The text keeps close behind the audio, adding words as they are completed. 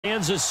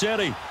Kansas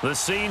City. The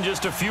scene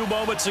just a few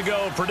moments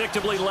ago,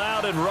 predictably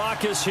loud and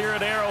raucous here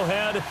at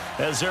Arrowhead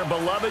as their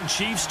beloved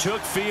Chiefs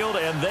took field,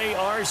 and they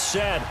are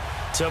set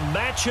to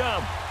match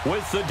up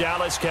with the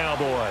Dallas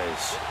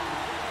Cowboys.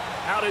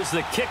 Out is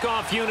the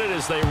kickoff unit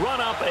as they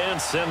run up and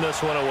send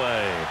this one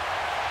away.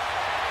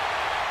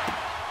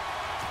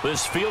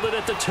 This fielded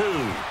at the 2.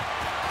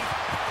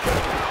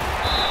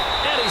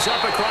 And he's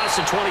up across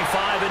the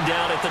 25 and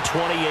down at the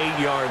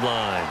 28-yard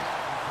line.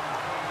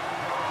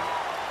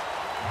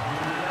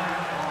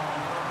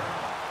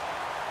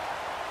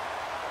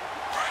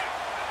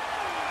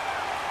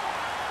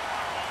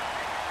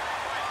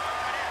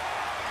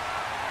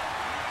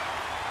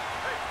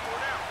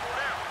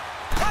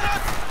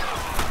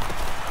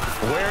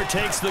 Ware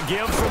takes the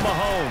give from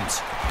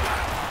Mahomes.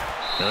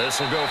 Now this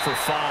will go for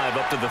 5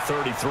 up to the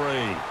 33.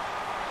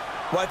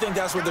 Well, I think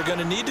that's what they're going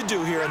to need to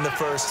do here in the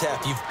first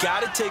half. You've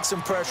got to take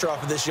some pressure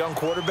off of this young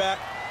quarterback,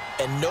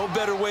 and no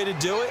better way to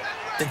do it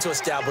than to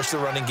establish the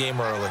running game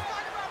early.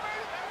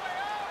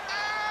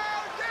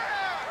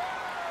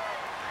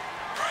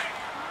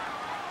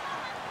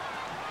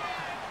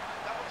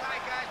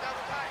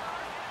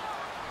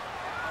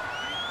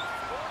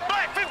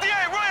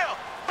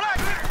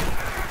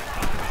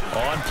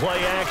 On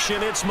play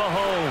action, it's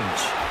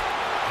Mahomes.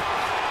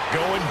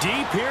 Going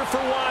deep here for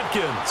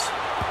Watkins.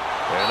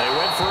 And they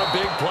went for a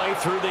big play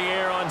through the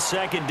air on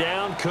second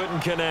down.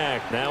 Couldn't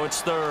connect. Now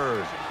it's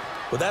third.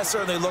 Well, that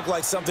certainly looked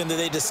like something that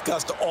they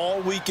discussed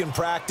all week in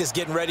practice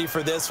getting ready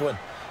for this one.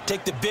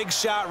 Take the big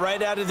shot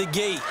right out of the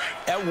gate.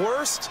 At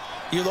worst,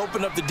 you'll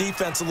open up the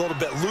defense a little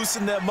bit,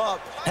 loosen them up,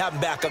 have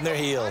them back on their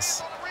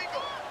heels.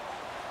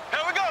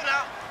 Here we go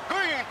now.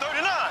 Green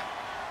 39.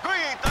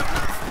 Green 39.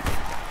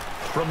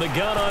 From the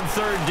gun on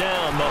third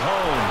down,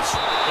 Mahomes.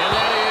 And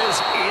that is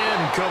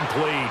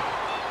incomplete.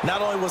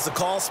 Not only was the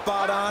call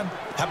spot on,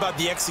 how about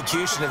the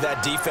execution of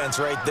that defense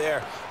right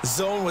there? The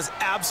zone was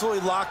absolutely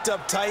locked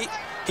up tight.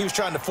 He was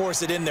trying to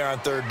force it in there on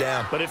third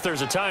down. But if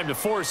there's a time to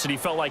force it, he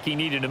felt like he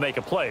needed to make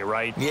a play,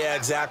 right? Yeah,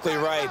 exactly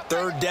right.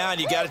 Third down,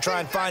 you got to try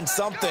and find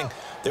something.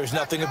 There's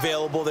nothing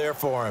available there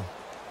for him.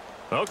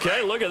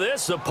 Okay, look at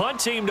this. The punt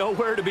team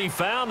nowhere to be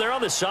found. They're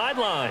on the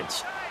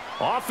sidelines.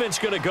 Offense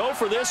going to go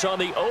for this on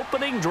the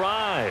opening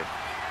drive.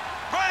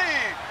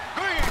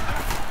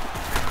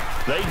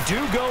 They do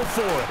go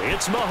for it.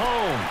 It's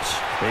Mahomes.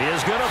 He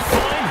is going to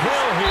find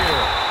Hill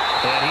here.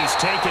 And he's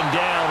taken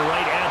down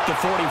right at the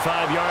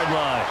 45-yard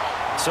line.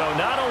 So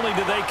not only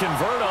do they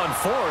convert on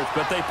fourth,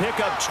 but they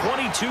pick up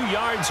 22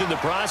 yards in the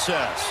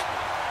process.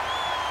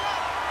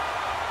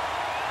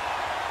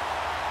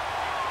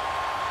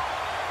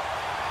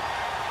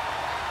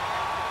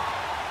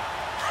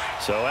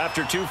 So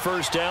after 2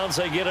 first downs,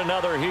 they get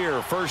another here.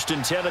 1st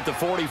and 10 at the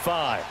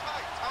 45.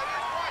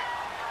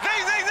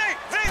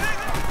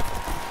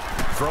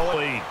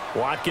 Throwing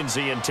Watkins,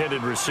 the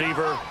intended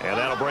receiver, and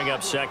that'll bring up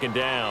 2nd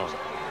down.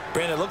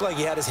 Brandon, it looked like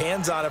he had his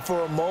hands on it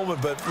for a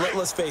moment, but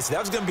let's face it, that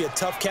was going to be a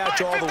tough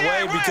catch all the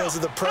way because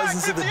of the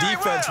presence of the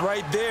defense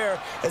right there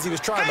as he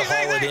was trying to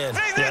haul it in.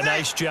 Yeah,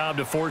 nice job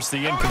to force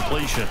the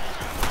incompletion.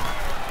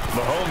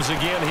 Mahomes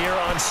again here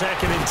on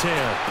 2nd and 10.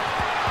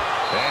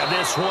 And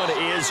this one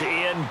is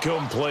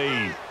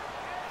incomplete.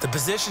 The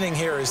positioning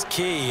here is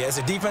key. As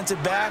a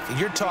defensive back,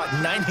 you're taught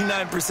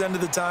 99% of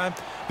the time,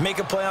 make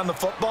a play on the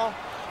football.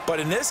 But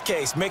in this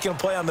case, making a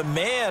play on the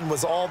man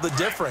was all the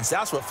difference.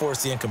 That's what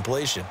forced the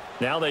incompletion.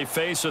 Now they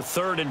face a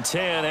 3rd and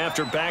 10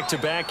 after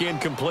back-to-back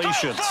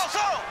incompletions.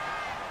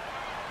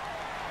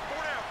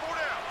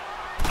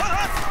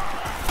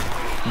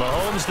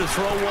 Mahomes to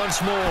throw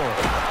once more.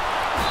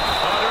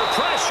 Under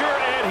pressure,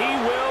 and he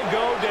will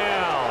go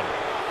down.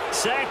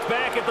 Sacked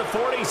back at the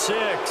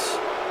 46.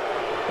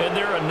 And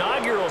their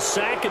inaugural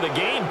sack of the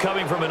game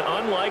coming from an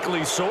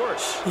unlikely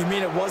source. You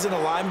mean it wasn't a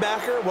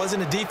linebacker? It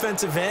wasn't a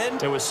defensive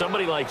end? It was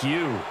somebody like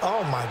you.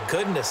 Oh, my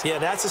goodness. Yeah,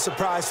 that's a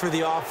surprise for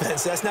the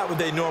offense. That's not what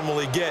they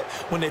normally get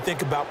when they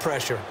think about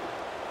pressure.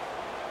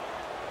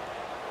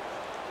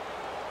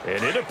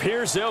 And it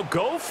appears they'll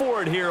go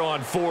for it here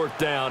on 4th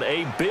down.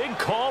 A big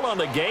call on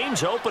the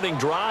game's opening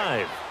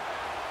drive.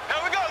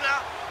 Here we go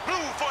now.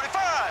 Blue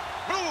 45.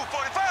 Blue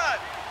 45.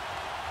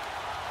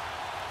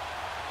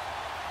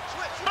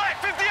 Black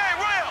 58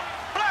 rail.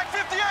 Black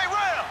 58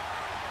 rail.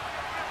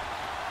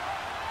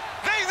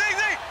 Z.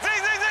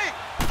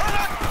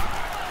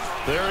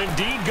 They're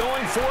indeed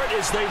going for it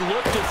as they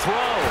look to throw.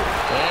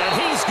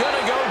 And he's going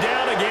to go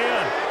down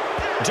again.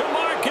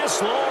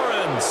 DeMarcus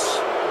Lawrence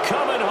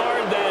coming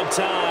hard that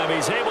time.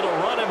 He's able to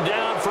run him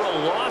down for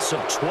a loss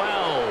of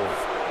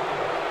 12.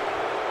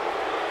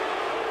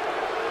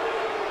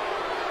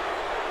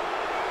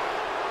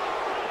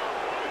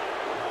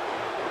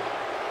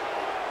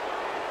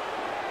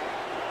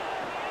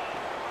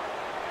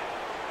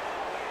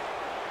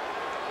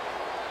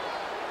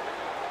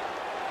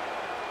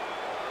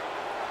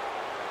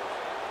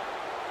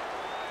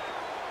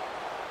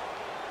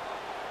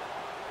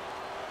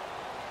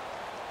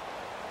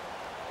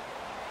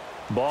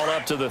 Ball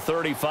up to the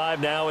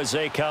 35 now as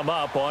they come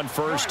up on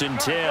 1st and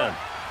 10.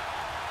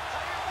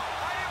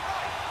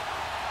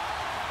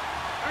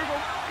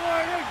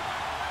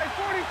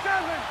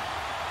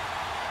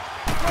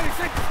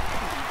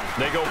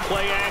 They go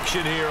play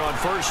action here on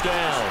first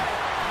down.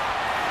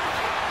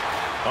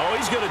 Oh,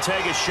 he's going to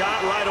take a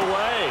shot right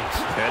away.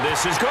 And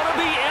this is going to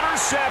be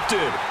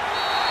intercepted.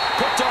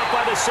 Picked off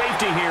by the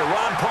safety here,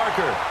 Ron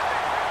Parker.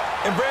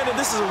 And, Brandon,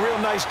 this is a real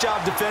nice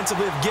job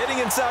defensively of getting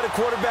inside a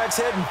quarterback's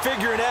head and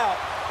figuring out,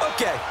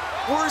 okay,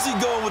 where's he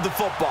going with the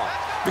football?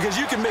 Because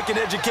you can make an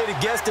educated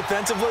guess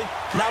defensively.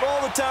 Not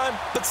all the time,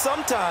 but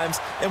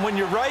sometimes. And when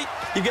you're right,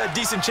 you've got a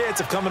decent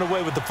chance of coming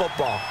away with the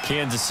football.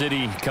 Kansas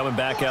City coming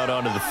back out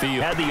onto the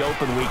field. Had the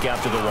open week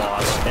after the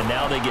loss, and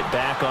now they get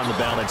back on the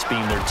balance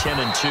beam. They're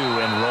 10-2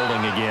 and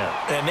rolling again.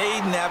 And they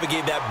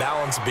navigate that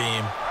balance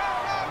beam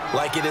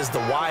like it is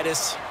the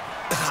widest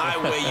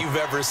highway you've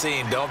ever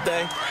seen, don't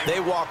they?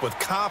 They walk with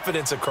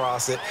confidence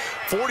across it.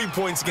 40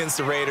 points against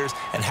the Raiders.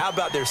 And how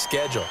about their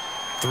schedule?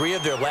 3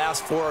 of their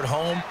last 4 at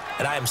home,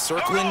 and I am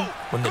circling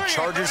when the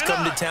Chargers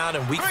come to town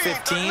in Week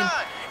 15.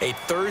 A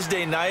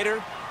Thursday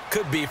nighter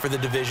could be for the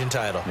division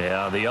title.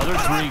 Yeah, the other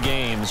 3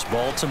 games,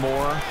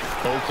 Baltimore,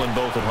 Oakland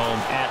both at home,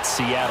 at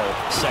Seattle,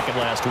 second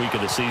last week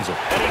of the season.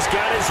 And he's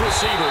got his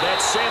receiver.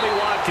 That's Sammy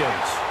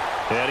Watkins.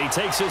 And he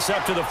takes us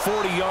up to the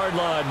 40-yard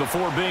line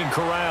before being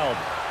corralled.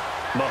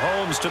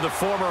 Mahomes to the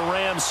former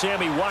Rams,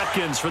 Sammy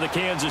Watkins for the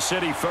Kansas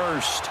City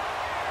first.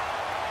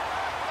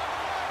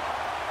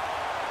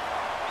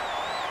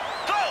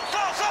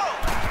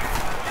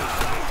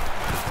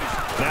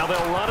 Now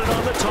they'll run it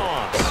on the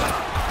toss.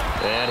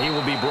 And he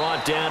will be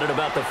brought down at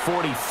about the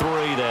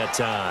 43 that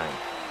time.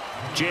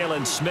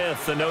 Jalen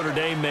Smith, the Notre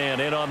Dame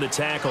man, in on the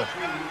tackle.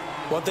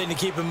 One thing to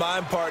keep in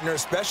mind, partner,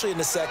 especially in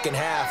the second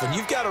half, when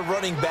you've got a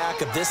running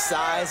back of this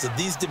size, of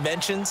these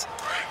dimensions,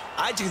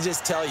 I can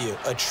just tell you,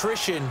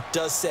 attrition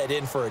does set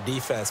in for a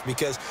defense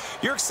because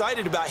you're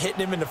excited about hitting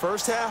him in the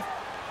first half.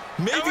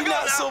 Maybe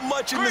not so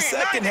much in the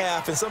second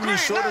half, and some of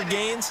these shorter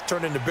gains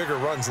turn into bigger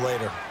runs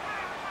later.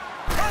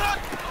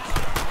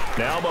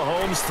 Now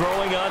Mahomes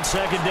throwing on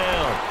second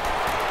down.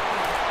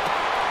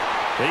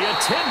 The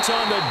attempt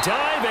on the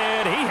dive,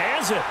 and he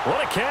has it.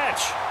 What a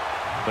catch.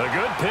 A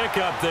good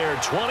pickup there,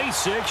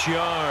 26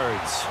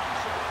 yards.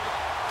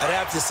 I'd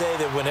have to say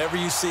that whenever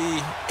you see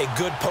a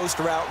good post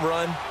route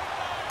run,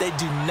 they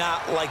do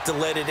not like to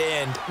let it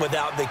end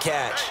without the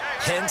catch.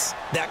 Hence,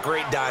 that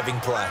great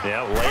diving play.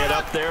 Yeah, lay it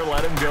up there,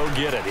 let him go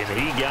get it, and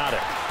he got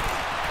it.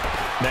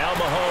 Now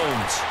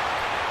Mahomes.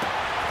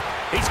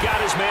 He's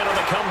got his man on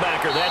the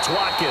comebacker. That's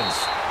Watkins.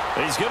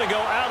 He's going to go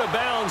out of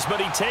bounds,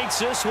 but he takes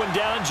this one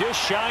down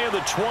just shy of the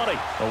 20.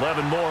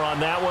 11 more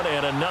on that one,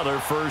 and another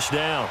first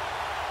down.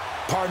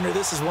 Partner,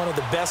 this is one of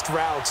the best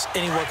routes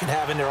anyone can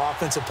have in their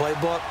offensive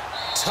playbook.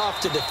 Tough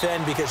to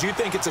defend because you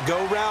think it's a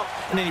go route,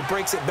 and then he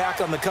breaks it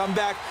back on the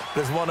comeback.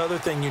 There's one other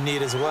thing you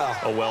need as well.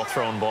 A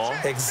well-thrown ball?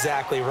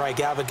 Exactly right.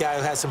 You have a guy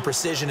who has some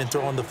precision in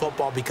throwing the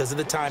football because of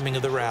the timing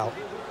of the route.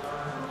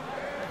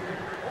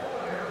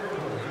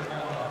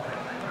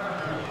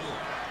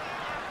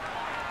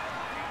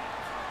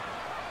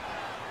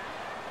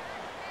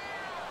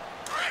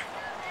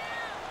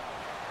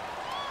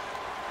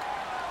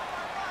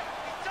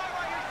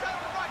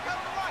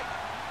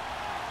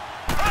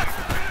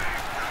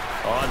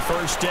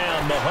 First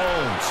down,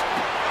 Mahomes.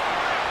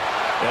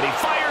 And he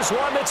fires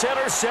one that's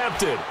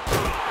intercepted.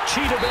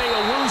 Chidobe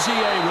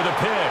Awuzie with a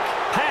pick.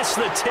 Past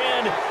the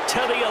 10 to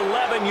the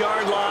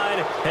 11-yard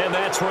line, and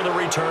that's where the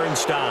return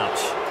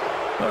stops.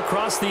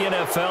 Across the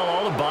NFL,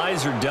 all the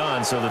buys are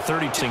done, so the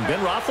 32. Ben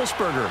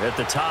Roethlisberger at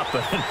the top,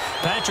 but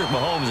Patrick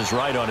Mahomes is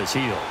right on his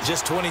heels.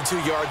 Just 22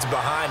 yards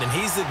behind, and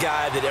he's the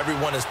guy that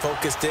everyone is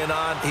focused in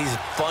on. He's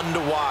fun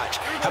to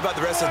watch. How about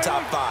the rest of the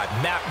top 5?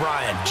 Matt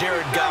Ryan,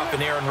 Jared Goff, and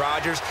Aaron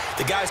Rodgers.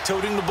 The guys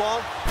toting the ball.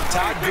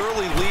 Todd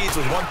Gurley leads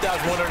with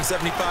 1,175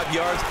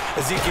 yards.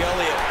 Ezekiel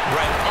Elliott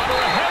right under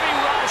a heavy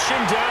rush,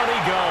 and down he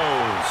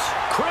goes.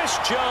 Chris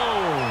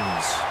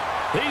Jones.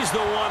 He's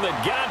the one that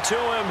got to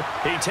him.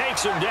 He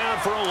takes him down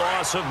for a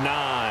loss of 9.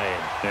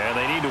 And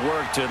they need to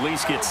work to at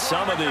least get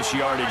some of this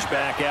yardage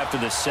back after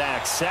the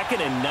sack. 2nd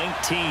and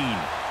 19.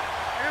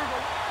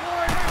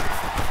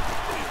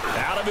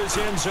 Out of his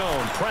end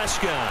zone,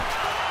 Prescott.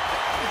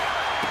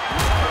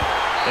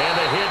 And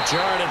the hit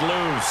jarred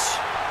loose.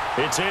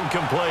 It's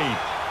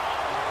incomplete.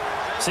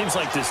 Seems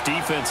like this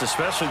defense,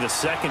 especially the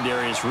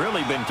secondary, has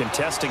really been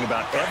contesting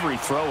about every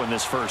throw in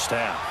this first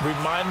half.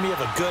 Remind me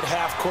of a good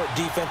half-court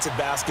defensive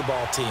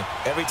basketball team.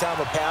 Every time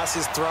a pass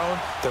is thrown,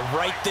 they're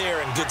right there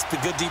in good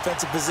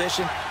defensive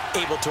position,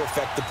 able to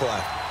affect the play.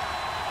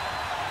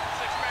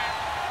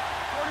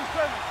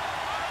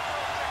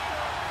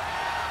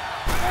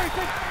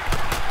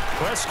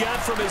 Prescott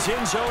from his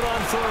end zone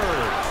on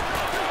 3rd.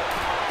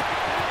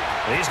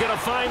 He's going to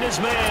find his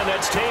man.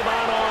 That's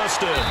Tavon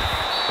Austin.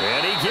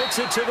 And he gets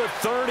it to the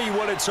 30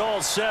 when it's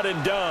all said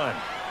and done.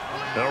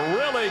 A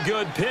really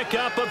good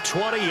pickup of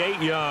 28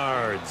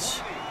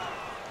 yards.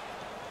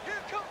 Here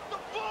comes the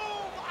boom.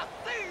 I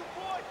see you,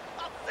 boy.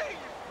 I see you.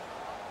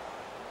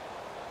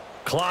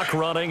 Clock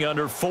running,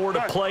 under 4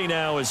 to play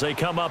now as they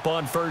come up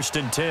on 1st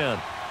and 10.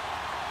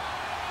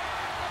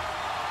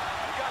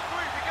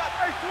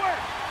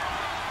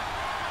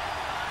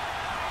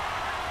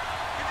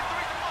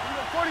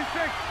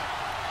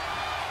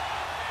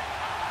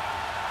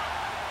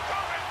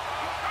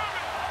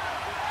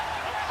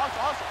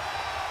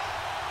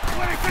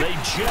 They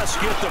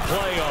just get the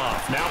play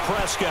off. Now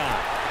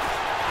Prescott.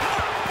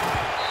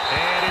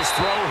 And his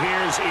throw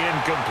here is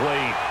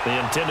incomplete. The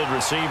intended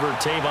receiver,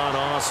 Tavon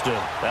Austin.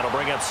 That'll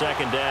bring up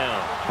second down.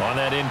 On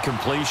that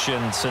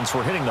incompletion, since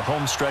we're hitting the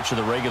home stretch of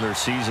the regular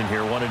season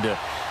here, wanted to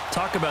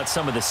talk about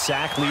some of the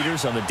sack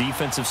leaders on the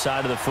defensive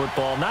side of the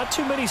football. Not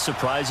too many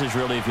surprises,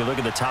 really, if you look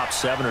at the top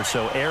 7 or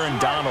so. Aaron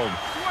Donald,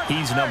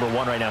 he's number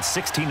 1 right now,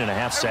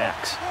 16.5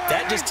 sacks.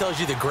 That just tells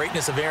you the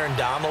greatness of Aaron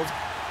Donald,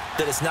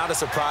 that it's not a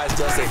surprise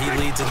to us that he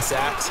leads in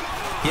sacks,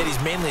 yet he's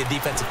mainly a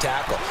defensive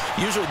tackle.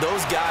 Usually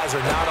those guys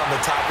are not on the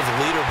top of the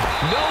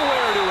leaderboard.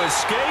 Nowhere to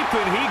escape,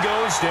 and he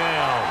goes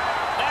down.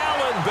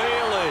 Allen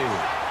Bailey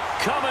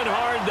coming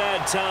hard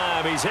that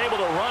time. He's able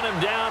to run him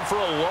down for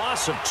a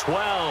loss of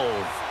 12.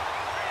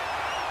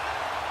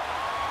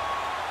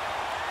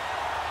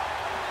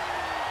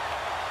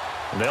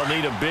 They'll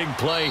need a big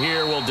play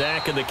here. Will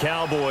Dak and the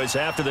Cowboys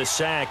after the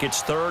sack.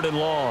 It's 3rd and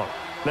long.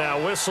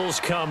 Now whistles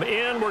come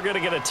in. We're going to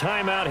get a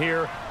timeout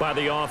here by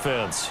the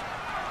offense.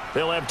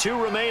 They'll have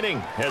 2 remaining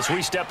as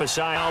we step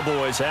aside.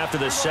 Cowboys after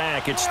the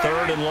sack. It's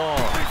 3rd and long.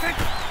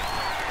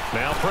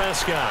 Now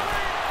Prescott.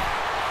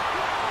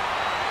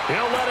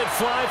 He'll let it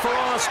fly for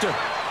Austin.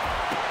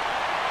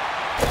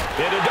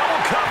 Into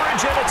double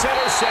coverage, and it's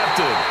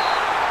intercepted.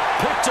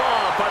 Picked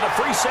off by the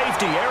free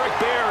safety, Eric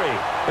Berry.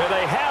 And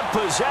they have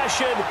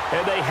possession,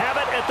 and they have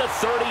it at the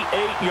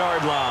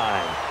 38-yard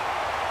line.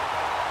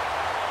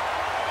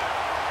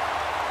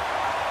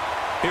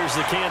 Here's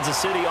the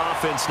Kansas City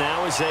offense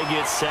now as they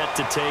get set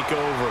to take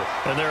over.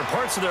 And there are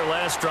parts of their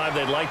last drive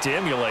they'd like to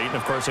emulate. And,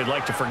 of course, they'd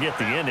like to forget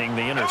the ending,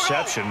 the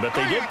interception. But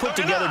they did put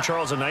together,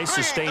 Charles, a nice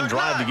sustained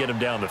drive to get him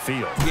down the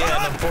field. Yeah,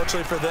 and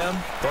unfortunately for them,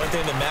 the only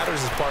thing that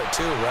matters is part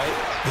 2, right?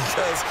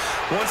 Because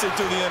once they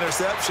threw the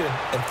interception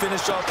and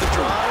finished off the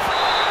drive,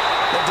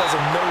 that does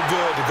them no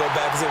good to go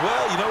back and say,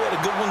 well, you know, we had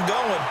a good one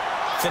going.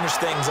 Finish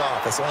things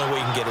off. That's the only way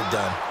you can get it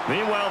done.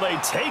 Meanwhile, they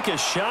take a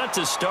shot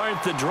to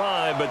start the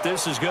drive, but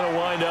this is going to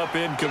wind up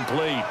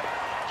incomplete.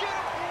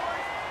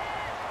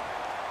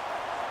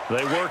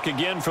 They work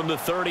again from the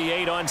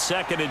 38 on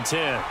 2nd and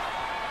 10.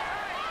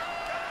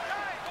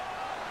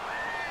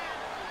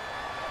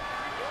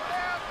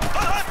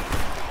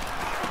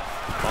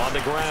 On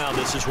the ground,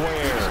 this is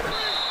Ware.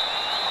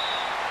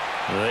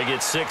 They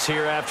get 6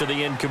 here after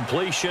the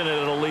incompletion, and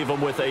it'll leave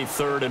them with a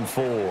 3rd and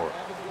 4.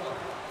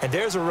 And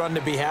there's a run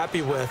to be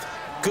happy with.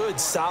 Good,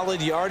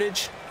 solid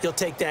yardage. You'll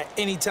take that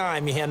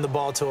anytime you hand the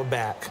ball to a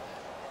back.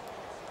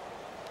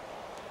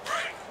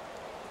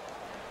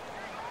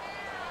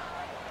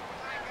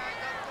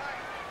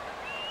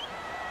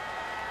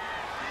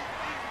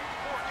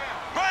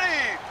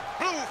 Ready!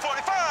 Blue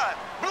 45!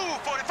 Blue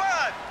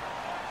 45!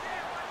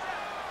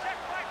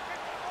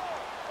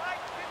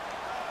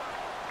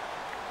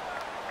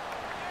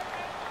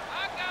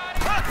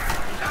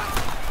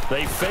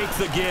 They fake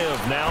the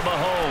give. Now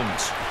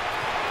Mahomes.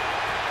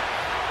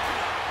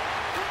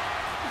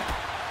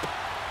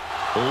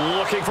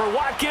 Looking for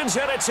Watkins,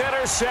 and it's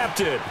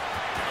intercepted.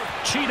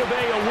 Chidobe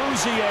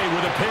Awuzie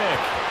with a pick.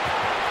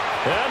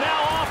 And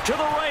now off to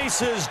the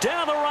races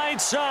down the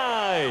right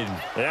side.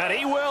 And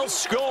he will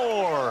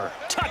score.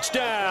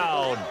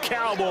 Touchdown,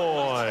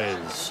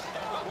 Cowboys.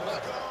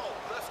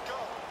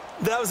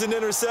 That was an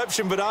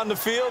interception, but on the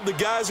field, the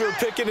guys who are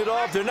picking it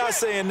off, they're not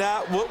saying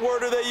that. What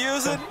word are they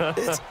using?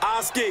 It's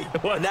Oski.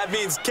 And that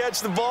means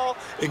catch the ball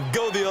and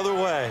go the other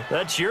way.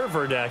 That's your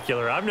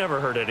vernacular. I've never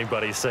heard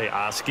anybody say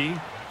Oski.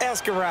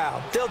 Ask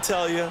around. They'll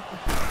tell you.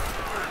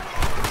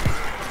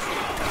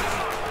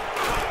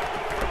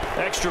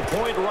 Extra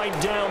point right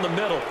down the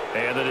middle.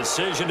 And the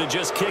decision to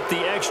just kick the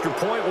extra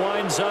point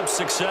winds up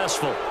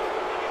successful.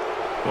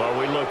 Well,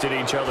 we looked at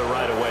each other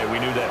right away. We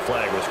knew that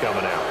flag was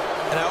coming out.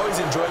 And I always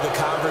enjoy the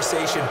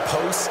conversation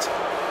post,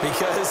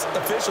 because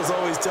officials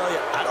always tell you,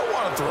 I don't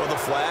want to throw the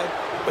flag,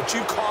 but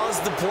you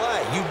caused the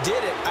play. You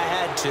did it. I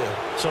had to.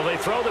 So they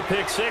throw the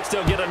pick 6.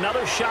 They'll get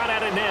another shot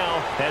at it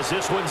now as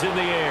this one's in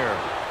the air.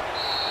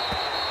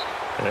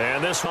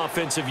 And this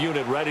offensive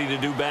unit ready to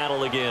do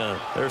battle again.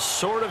 They're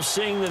sort of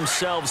seeing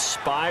themselves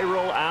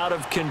spiral out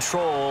of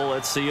control.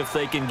 Let's see if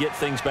they can get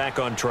things back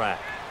on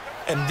track.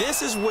 And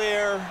this is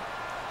where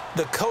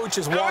the coach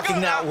is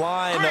walking that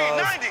line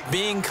of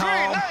being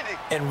calm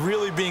and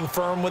really being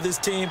firm with his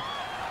team.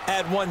 I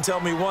had one tell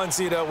me once,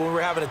 you know, when we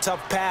were having a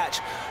tough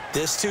patch,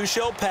 this too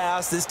shall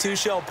pass, this too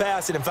shall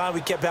pass. And finally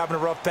we kept having a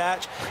rough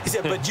patch. He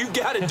said, but you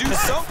got to do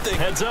something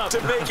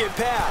to make it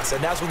pass.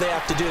 And that's what they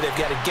have to do. They've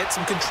got to get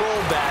some control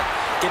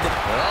back.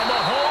 Well,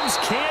 Mahomes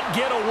can't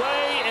get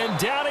away, and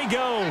down he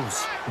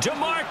goes.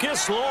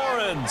 DeMarcus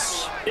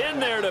Lawrence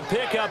in there to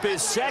pick up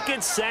his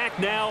 2nd sack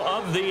now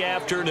of the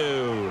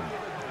afternoon.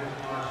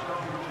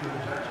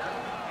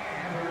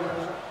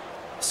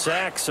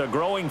 Sacks, a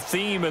growing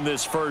theme in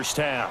this first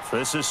half.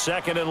 This is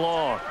 2nd and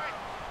long.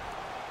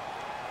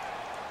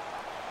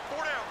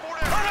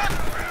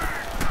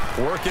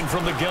 Working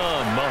from the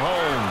gun,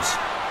 Mahomes.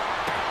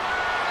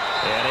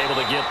 And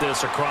able to get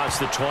this across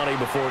the 20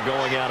 before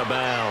going out of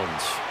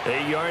bounds.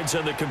 8 yards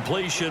on the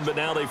completion, but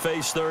now they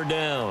face third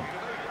down.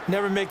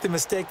 Never make the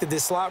mistake that the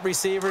slot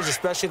receivers,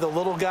 especially the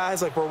little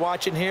guys like we're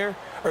watching here,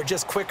 are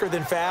just quicker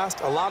than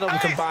fast. A lot of them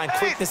combine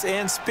quickness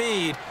and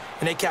speed,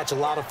 and they catch a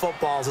lot of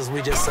footballs, as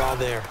we just saw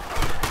there.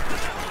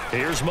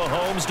 Here's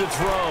Mahomes to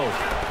throw.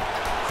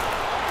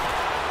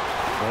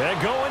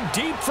 And going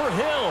deep for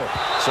Hill.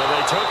 So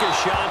they took a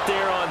shot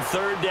there on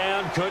third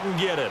down, couldn't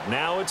get it.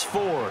 Now it's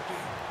fourth.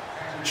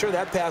 Sure,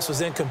 that pass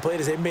was incomplete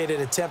as they made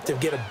an attempt to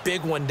get a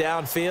big one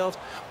downfield,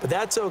 but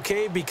that's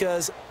okay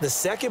because the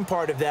second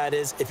part of that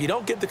is if you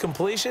don't get the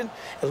completion,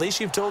 at least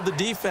you've told the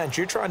defense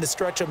you're trying to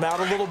stretch them out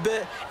a little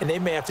bit, and they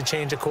may have to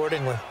change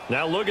accordingly.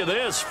 Now look at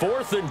this,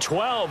 4th and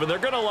 12, and they're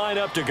going to line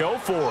up to go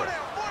for it.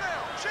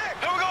 Here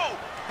we go.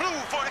 Blue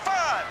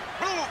 45.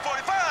 Blue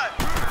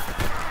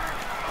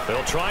 45.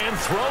 They'll try and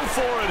throw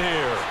for it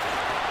here.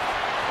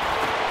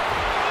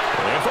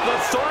 And for the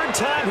third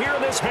time here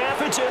in this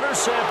half, it's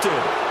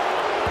intercepted.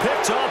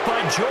 Picked off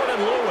by Jordan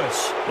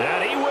Lewis.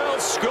 And he will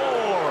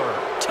score.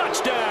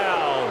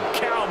 Touchdown,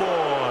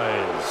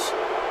 Cowboys.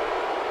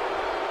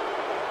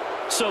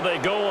 So they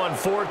go on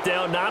 4th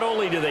down. Not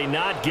only do they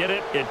not get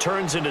it, it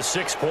turns into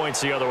 6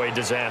 points the other way.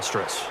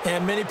 Disastrous.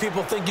 And many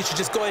people think you should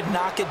just go ahead and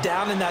knock it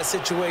down in that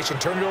situation,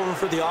 turn it over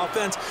for the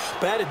offense.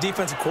 But I had a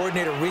defensive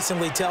coordinator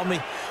recently tell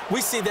me,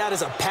 we see that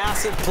as a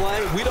passive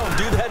play. We don't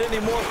do that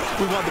anymore.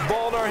 We want the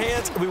ball in our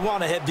hands, and we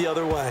want to head the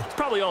other way. It's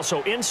probably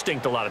also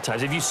instinct a lot of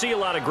times. If you see a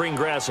lot of green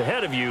grass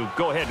ahead of you,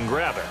 go ahead and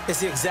grab it. It's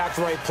the exact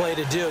right play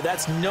to do.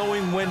 That's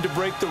knowing when to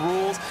break the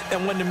rules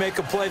and when to make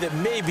a play that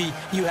maybe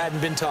you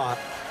hadn't been taught.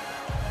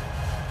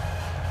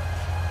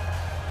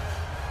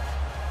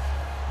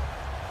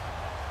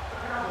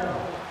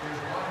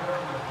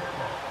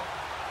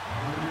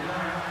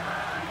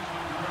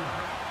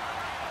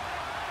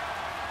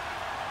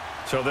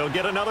 So they'll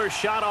get another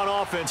shot on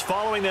offense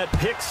following that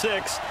pick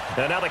six,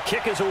 and now the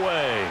kick is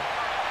away.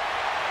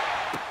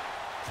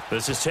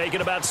 This is taken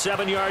about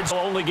 7 yards. They'll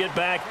only get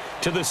back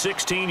to the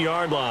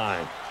 16-yard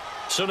line.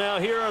 So now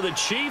here are the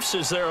Chiefs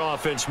as their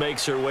offense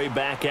makes their way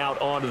back out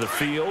onto the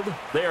field.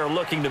 They are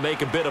looking to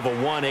make a bit of a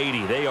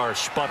 180. They are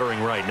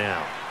sputtering right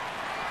now.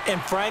 And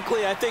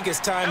frankly, I think it's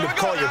time to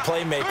call your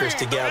playmakers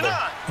together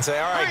and say,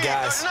 all right,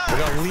 guys,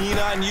 we're going to lean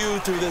on you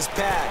through this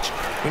patch.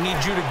 We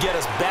need you to get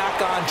us back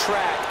on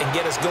track and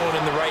get us going in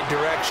the right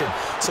direction.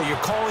 So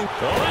you're calling.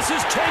 Oh, this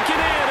is taken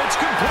in. It's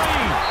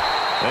complete.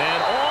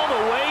 And all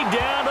the way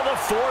down to the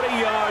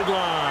 40-yard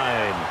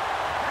line.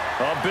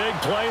 A big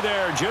play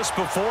there just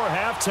before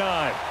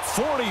halftime.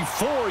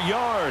 44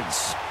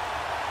 yards.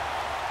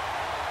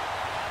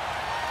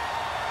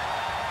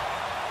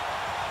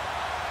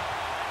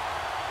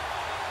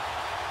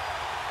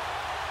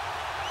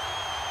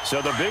 So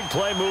the big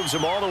play moves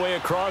him all the way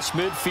across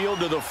midfield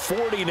to the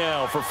 40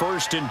 now for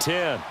 1st and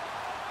 10.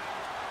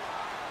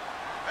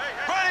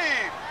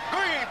 Ready.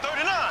 Green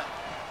 39.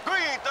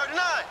 Green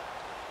 39.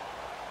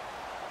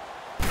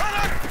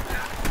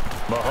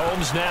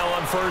 Mahomes now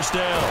on 1st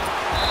down.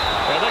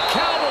 And the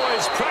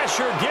Cowboys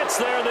pressure gets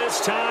there this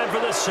time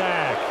for the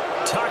sack.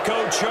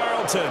 Taco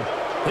Charlton.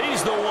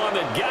 He's the one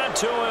that got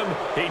to him.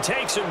 He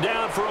takes him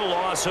down for a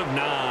loss of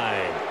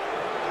 9.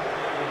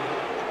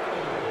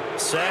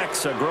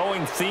 Sacks, a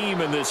growing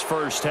theme in this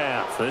first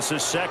half. This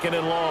is 2nd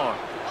and long.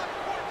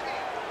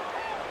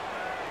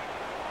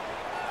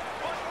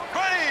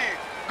 Ready.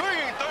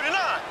 Green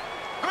 39.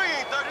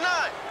 Green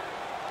 39.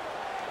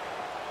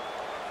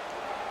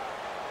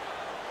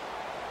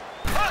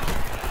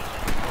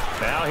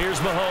 Now here's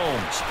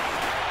Mahomes.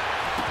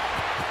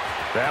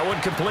 That one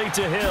complete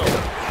to Hill.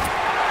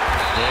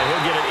 And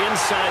he'll get it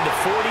inside the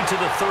 40 to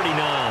the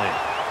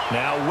 39.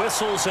 Now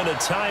whistles and a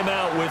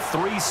timeout with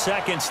 3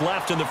 seconds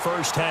left in the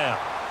first half.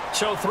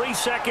 So 3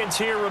 seconds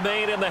here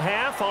remain in the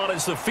half. On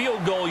is the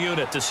field goal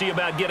unit to see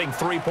about getting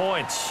 3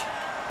 points.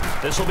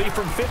 This will be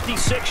from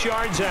 56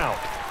 yards out.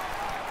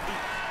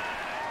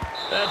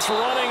 That's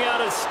running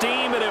out of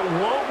steam, and it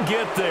won't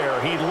get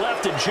there. He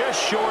left it just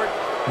short.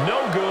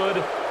 No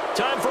good.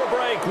 Time for a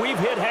break. We've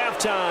hit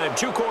halftime.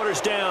 2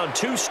 quarters down.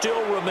 2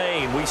 still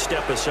remain. We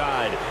step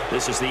aside.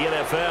 This is the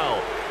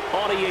NFL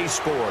on EA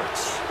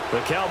Sports.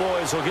 The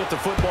Cowboys will get the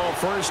football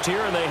first here,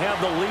 and they have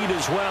the lead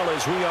as well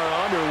as we are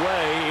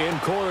underway in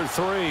quarter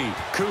 3.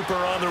 Cooper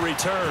on the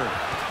return.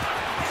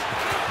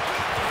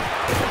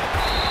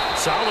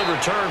 Solid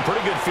return,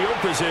 pretty good field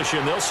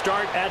position. They'll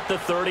start at the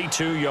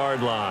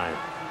 32-yard line.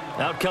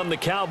 Out come the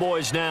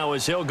Cowboys now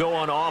as they'll go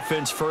on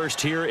offense first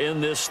here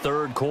in this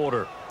 3rd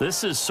quarter.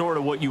 This is sort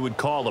of what you would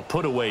call a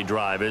put-away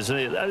drive, isn't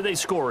it? They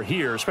score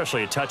here,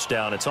 especially a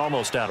touchdown. It's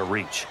almost out of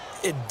reach.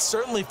 It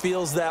certainly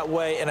feels that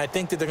way, and I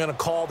think that they're going to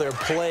call their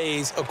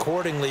plays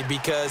accordingly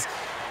because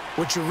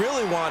what you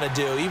really want to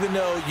do, even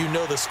though you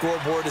know the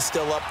scoreboard is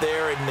still up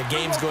there and the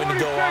game's going to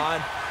go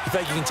on, you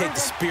think you can take the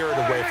spirit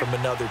away from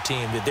another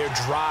team, that their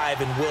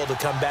drive and will to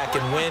come back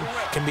and win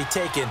can be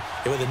taken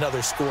with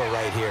another score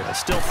right here.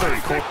 Still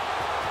 3rd quarter.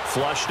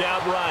 Flushed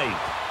out right.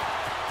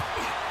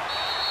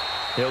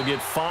 He'll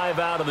get 5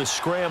 out of the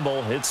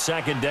scramble. It's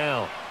 2nd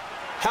down.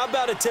 How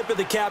about a tip of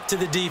the cap to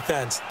the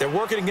defense? They're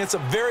working against a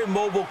very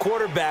mobile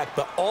quarterback,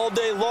 but all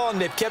day long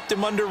they've kept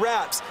him under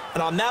wraps.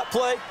 And on that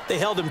play, they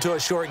held him to a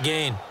short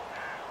gain.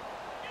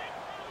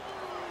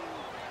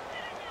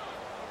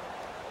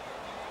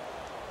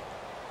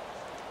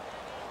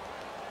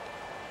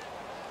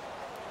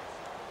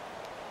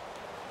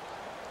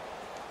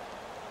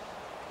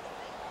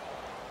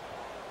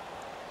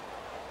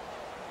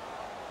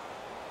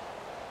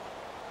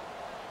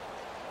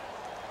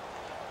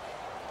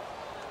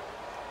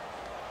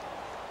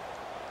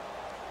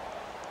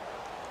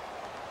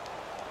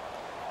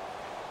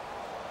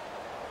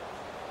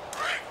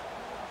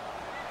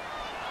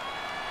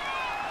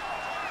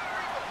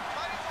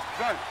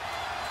 Gun.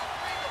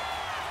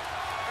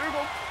 Here we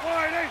go.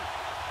 Wide eight.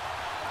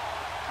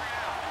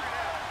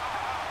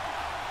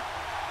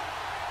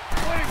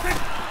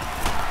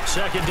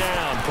 Second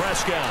down,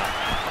 Prescott.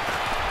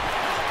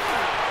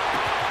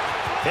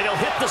 And he'll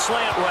hit the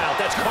slant route.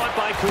 That's caught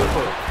by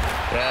Cooper.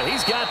 And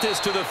he's got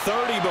this to the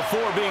 30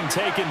 before being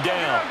taken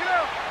down.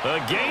 A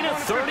gain of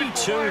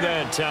 32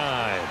 that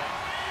time.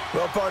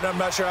 Well, partner, I'm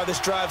not sure how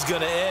this drive's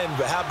going to end,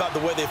 but how about the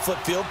way they flip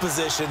field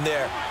position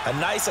there? A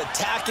nice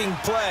attacking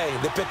play.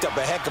 They picked up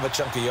a heck of a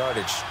chunk of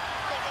yardage.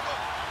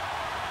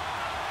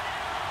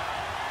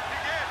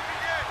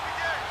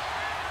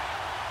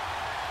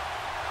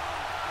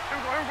 Here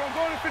we go.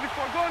 Go to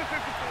 54. Go to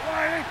 54.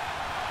 Wide.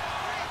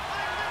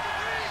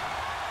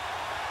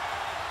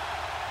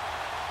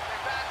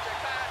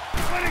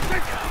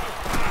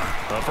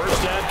 A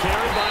first down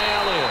carry by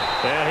Elliott.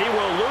 And he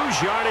will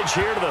lose yardage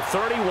here to the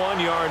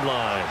 31-yard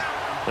line.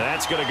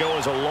 That's going to go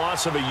as a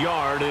loss of a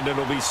yard, and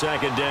it'll be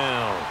second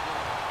down.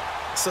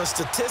 So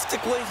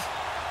statistically,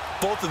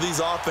 both of these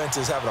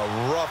offenses having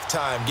a rough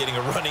time getting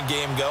a running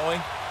game going.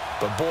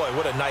 But, boy,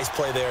 what a nice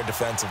play there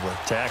defensively.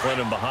 Tackling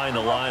him behind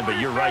the line, but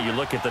you're right. You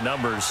look at the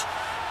numbers.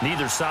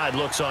 Neither side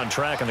looks on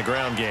track in the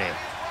ground game.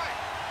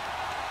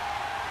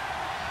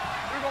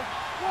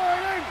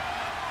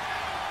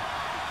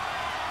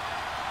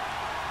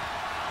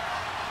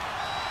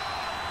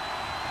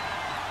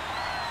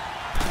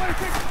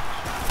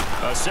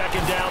 A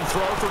second down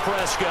throw for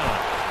Prescott.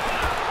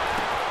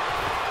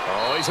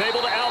 Oh, he's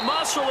able to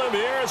outmuscle him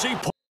here as he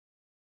pulls.